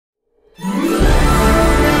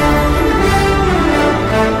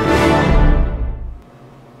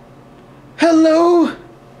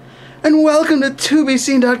Welcome to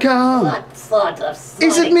ToBeSeen.com. What sort of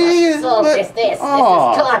Is it me? assault is this?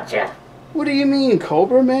 Aw. This is torture. What do you mean,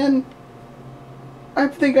 Cobra Man? I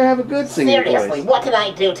think I have a good singing Seriously, voice. what did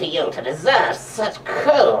I do to you to deserve such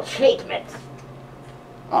cruel treatment?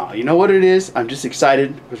 Oh, you know what it is? I'm just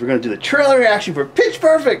excited because we're going to do the trailer reaction for Pitch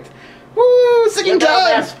Perfect. Woo! Singing time!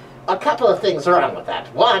 There's a couple of things wrong with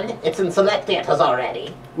that. One, it's in select theaters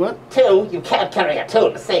already. What? Two, you can't carry a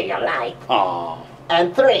tune to save your life. Oh.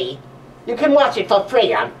 And three, you can watch it for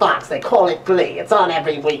free on Fox. They call it Glee. It's on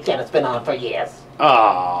every weekend. It's been on for years.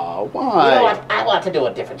 Oh, why? You know what? I want to do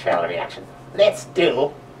a different trailer reaction. Let's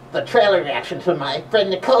do the trailer reaction to my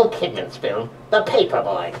friend Nicole Kidman's film, The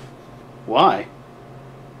Paperboy, Why?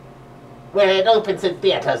 where it opens in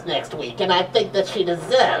theaters next week, and I think that she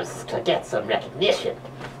deserves to get some recognition.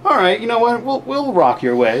 All right, you know what? We'll rock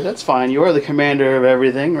your way. That's fine. You are the commander of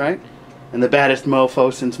everything, right? And the baddest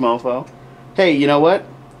mofo since mofo. Hey, you know what?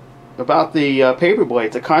 About the Paperboy,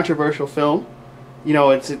 it's a controversial film. You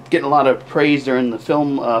know, it's getting a lot of praise during the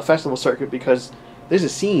film festival circuit because there's a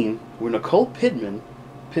scene where Nicole Kidman,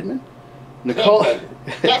 Nicole,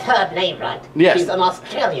 Get her name right. Yes. She's an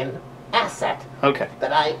Australian asset. Okay.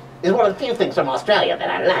 Is one of the few things from Australia that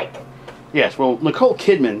I like. Yes, well, Nicole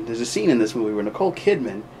Kidman, there's a scene in this movie where Nicole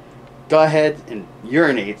Kidman go ahead and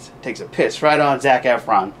urinates, takes a piss right on Zac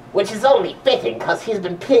Efron. Which is only fitting because he's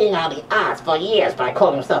been peeing on the arts for years by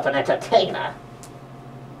calling himself an entertainer.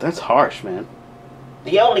 That's harsh, man.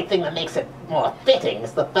 The only thing that makes it more fitting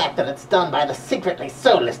is the fact that it's done by the secretly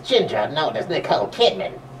soulless ginger known as Nicole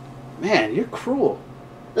Kidman. Man, you're cruel.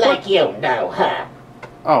 Like you know her.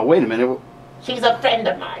 Oh, wait a minute. She's a friend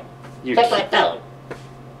of mine. You Check my phone.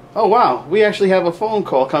 Oh, wow. We actually have a phone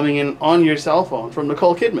call coming in on your cell phone from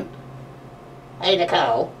Nicole Kidman. Hey,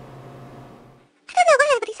 Nicole. I don't know why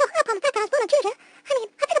everybody's so hung up on the fact that I was born a ginger. I mean,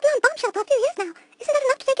 I've been a blonde bombshell for a few years now. Isn't that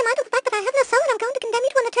enough to take your mind off the fact that I have no soul and I'm going to condemn you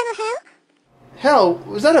to an eternal hell? Hell,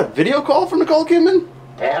 was that a video call from Nicole Kidman?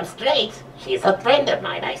 Damn straight. She's a friend of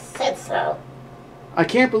mine. I said so. I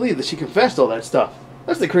can't believe that she confessed all that stuff.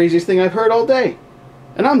 That's the craziest thing I've heard all day.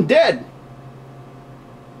 And I'm dead.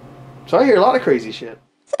 So I hear a lot of crazy shit.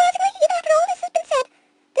 Surprisingly, even after all this has been said,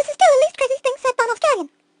 this is still the least crazy thing said by an Australian.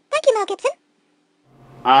 Thank you, Mel Gibson.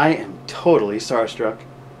 I am totally starstruck.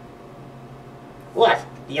 What?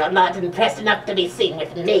 You're not impressed enough to be seen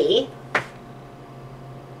with me?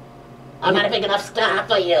 I'm not a big enough star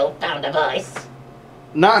for you, found a voice.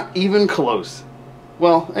 Not even close.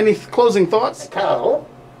 Well, any closing thoughts? Nicole?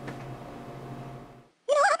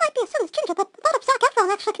 You know, I might be a soulless ginger, but the thought of Zac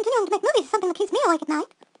Efron actually continuing to make movies is something that keeps me awake at night.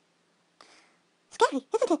 Scary,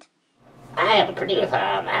 isn't it? I agree with her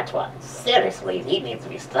on that one. Seriously, he needs to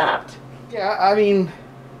be stopped. Yeah, I mean...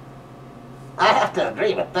 I have to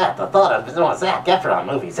agree with that. The thought of doing Zac Efron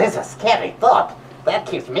movies is a scary thought. That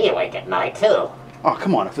keeps me awake at night, too. Oh,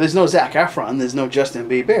 come on. If there's no Zac Efron, there's no Justin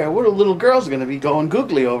Bieber. What are little girls going to be going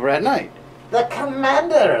googly over at night? The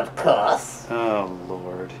Commander, of course. Oh,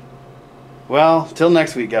 Lord. Well, till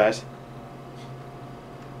next week, guys.